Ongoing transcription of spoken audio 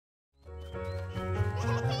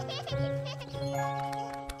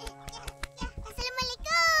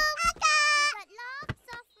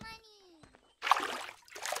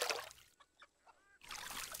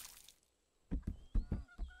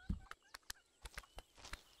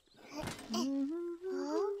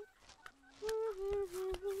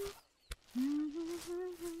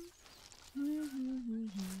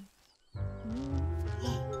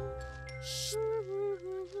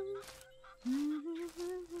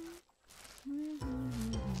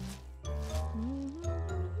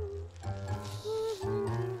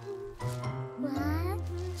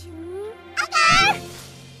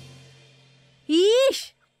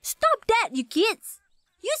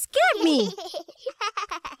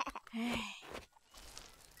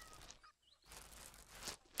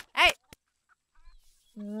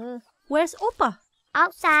Where's Oppa?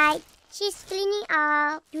 Outside. She's cleaning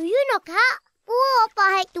up. Do you know, Kak? Poor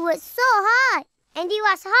Oppa had to work so hard. And it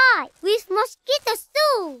was hot. With mosquitoes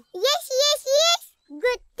too. Yes.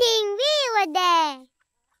 Good thing we were there.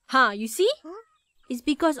 You see? It's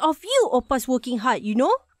because of you Oppa's working hard, you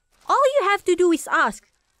know? All you have to do is ask.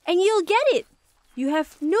 And you'll get it. You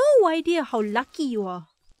have no idea how lucky you are.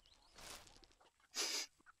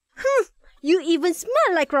 You even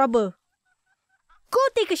smell like rubber. Go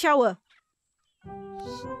take a shower.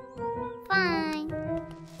 Fine.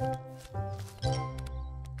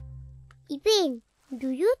 Ipin, do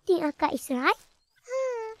you think Akak is right?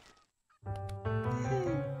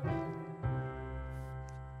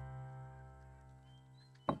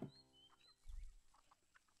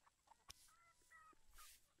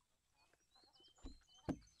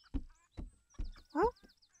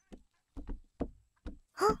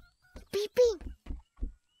 Ipin.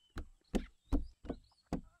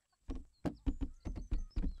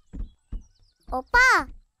 Oppa,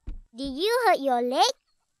 did you hurt your leg?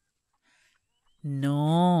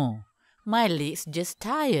 No, my leg's just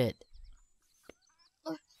tired.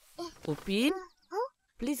 Upin,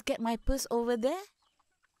 please get my purse over there.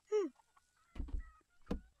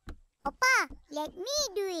 Oppa, let me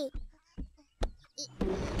do it.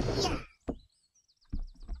 Yeah.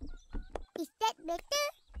 Is that better?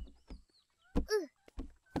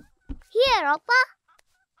 Here, Oppa.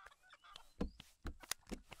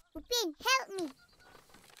 Upin, help me.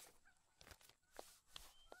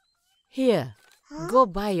 Here, go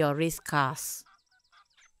buy your race cars.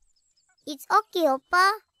 It's okay,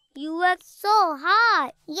 Oppa. You worked so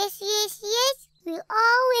hard. Yes. We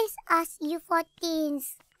always ask you for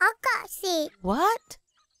things. Akak said. What?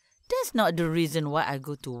 That's not the reason why I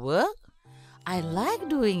go to work. I like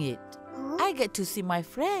doing it. I get to see my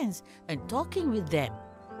friends and talking with them.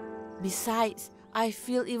 Besides, I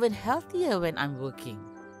feel even healthier when I'm working.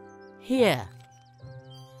 Here.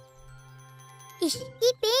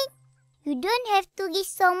 Ipin, you don't have to give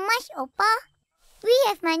so much, Oppa. We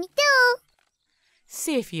have money too.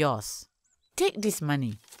 Save yours. Take this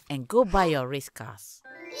money and go buy your race cars.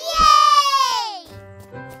 Yay!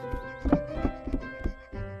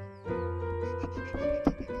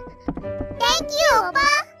 Thank you, Oppa.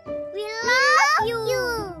 We love you.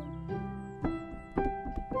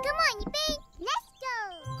 Come on, Ipin. Let's go.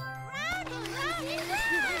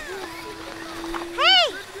 Hey,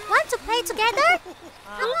 want to play together?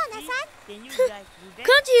 Come on, Hasan.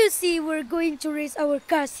 Can't you see we're going to race our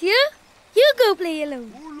cars here? You go play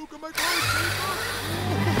alone. Oh, look at my car.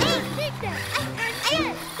 Hey, take that.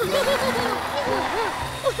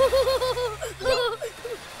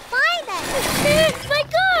 Find it. It's my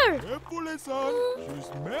car! Careful, Hasan. She's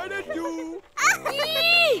mad at you.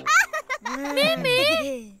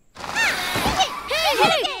 Mimi!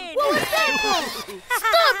 Hey! What was that for?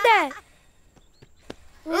 Stop that!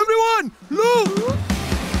 Everyone, look!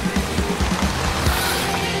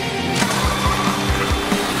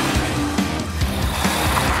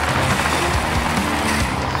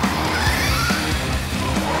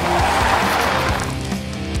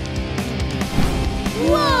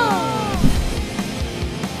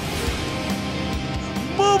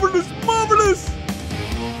 Marvelous!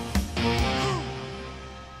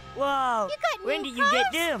 Wow! When did you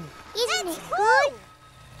get them? Isn't it good?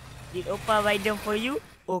 Did Oppa buy them for you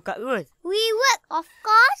or Kak Ros? We work, of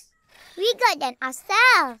course. We got them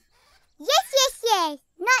ourselves. Yes.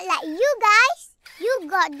 Not like you guys. You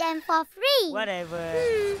got them for free. Whatever.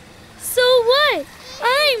 So what?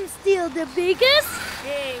 I'm still the biggest?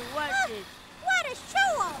 Hey, what's it? What a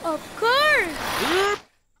show-off! Of course! Yep.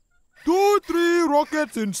 2, 3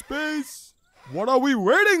 rockets in space. What are we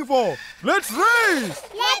waiting for? Let's race!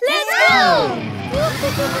 Let's go!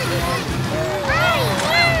 Faster, get in line.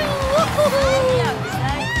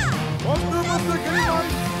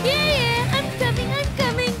 Yeah, I'm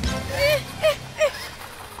coming.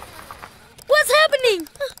 What's happening?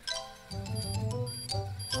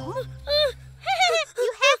 You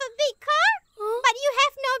have a big car, but you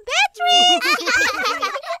have no battery.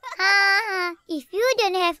 If you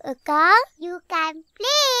don't have a car, you can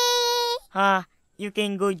play. You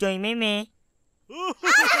can go join Meme. Meme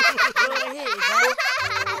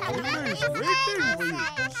is waiting for you.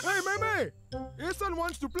 Hey, Meme! Isan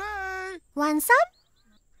wants to play. Want some?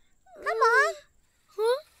 Come on.